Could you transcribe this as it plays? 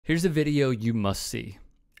Here's a video you must see.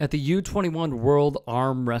 At the U21 World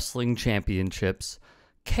Arm Wrestling Championships,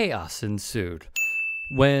 chaos ensued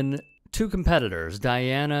when two competitors,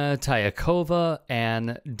 Diana Tyakova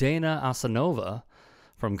and Dana Asanova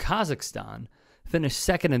from Kazakhstan, finished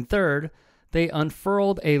second and third. They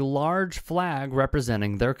unfurled a large flag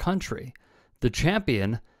representing their country. The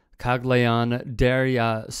champion, Kaglayan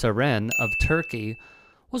Derya Saren of Turkey,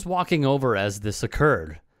 was walking over as this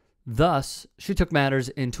occurred. Thus, she took matters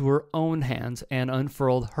into her own hands and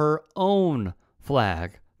unfurled her own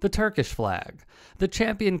flag, the Turkish flag. The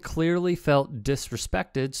champion clearly felt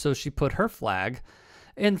disrespected, so she put her flag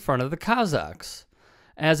in front of the Kazakhs.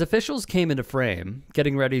 As officials came into frame,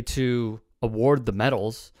 getting ready to award the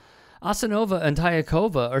medals, Asanova and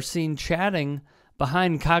Tyakova are seen chatting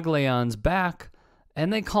behind Kaglayan's back,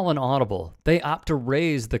 and they call an audible. They opt to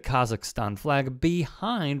raise the Kazakhstan flag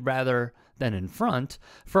behind rather than in front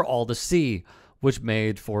for all to see, which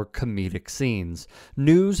made for comedic scenes.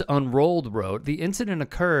 News Unrolled wrote, the incident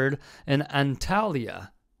occurred in Antalya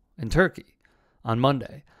in Turkey on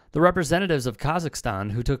Monday. The representatives of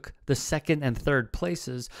Kazakhstan, who took the second and third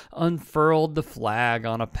places, unfurled the flag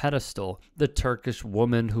on a pedestal. The Turkish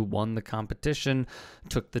woman who won the competition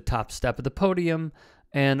took the top step of the podium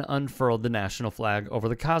and unfurled the national flag over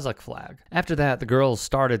the Kazakh flag. After that, the girls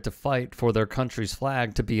started to fight for their country's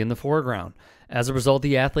flag to be in the foreground. As a result,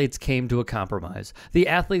 the athletes came to a compromise. The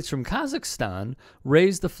athletes from Kazakhstan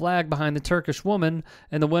raised the flag behind the Turkish woman,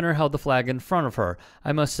 and the winner held the flag in front of her.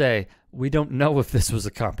 I must say, we don't know if this was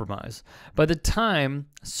a compromise. By the time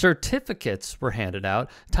certificates were handed out,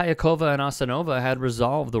 Tyakova and Asanova had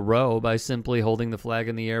resolved the row by simply holding the flag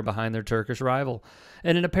in the air behind their Turkish rival.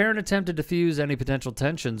 In an apparent attempt to diffuse any potential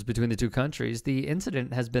tensions between the two countries, the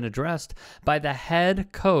incident has been addressed by the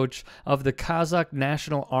head coach of the Kazakh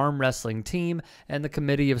national arm wrestling team and the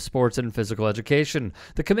Committee of Sports and Physical Education.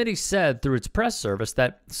 The committee said through its press service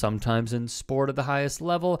that sometimes in sport at the highest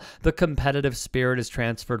level, the competitive spirit is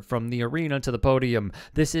transferred from the arena to the podium.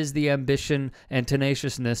 This is the ambition and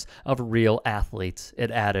tenaciousness of real athletes,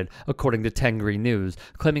 it added, according to Tengri News,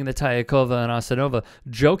 claiming that Tyakova and Asanova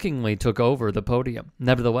jokingly took over the podium.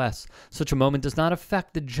 Nevertheless, such a moment does not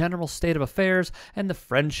affect the general state of affairs and the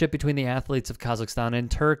friendship between the athletes of Kazakhstan and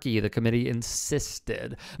Turkey, the committee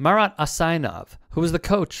insisted. Marat Asainov, who was the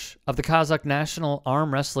coach of the Kazakh national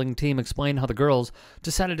arm wrestling team, explained how the girls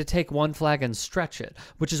decided to take one flag and stretch it,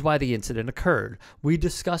 which is why the incident occurred. We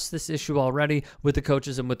discussed this issue already with the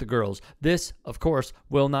coaches and with the girls. This, of course,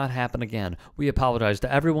 will not happen again. We apologize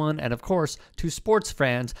to everyone and, of course, to sports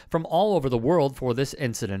fans from all over the world for this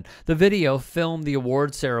incident. The video filmed the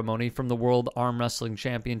award ceremony from the World Arm Wrestling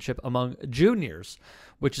Championship among juniors,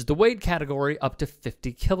 which is the weight category up to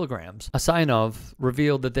 50 kilograms. Asainov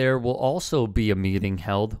revealed that there will also be a meeting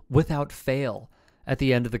held without fail at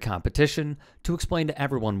the end of the competition to explain to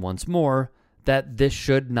everyone once more that this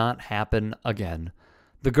should not happen again.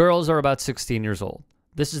 The girls are about 16 years old.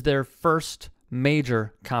 This is their first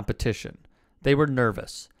major competition. They were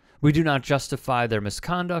nervous. We do not justify their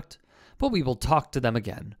misconduct, but we will talk to them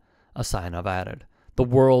again, Asainov added. The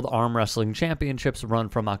World Arm Wrestling Championships run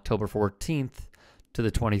from October 14th to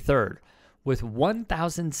the 23rd, with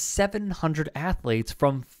 1,700 athletes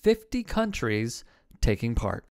from 50 countries taking part.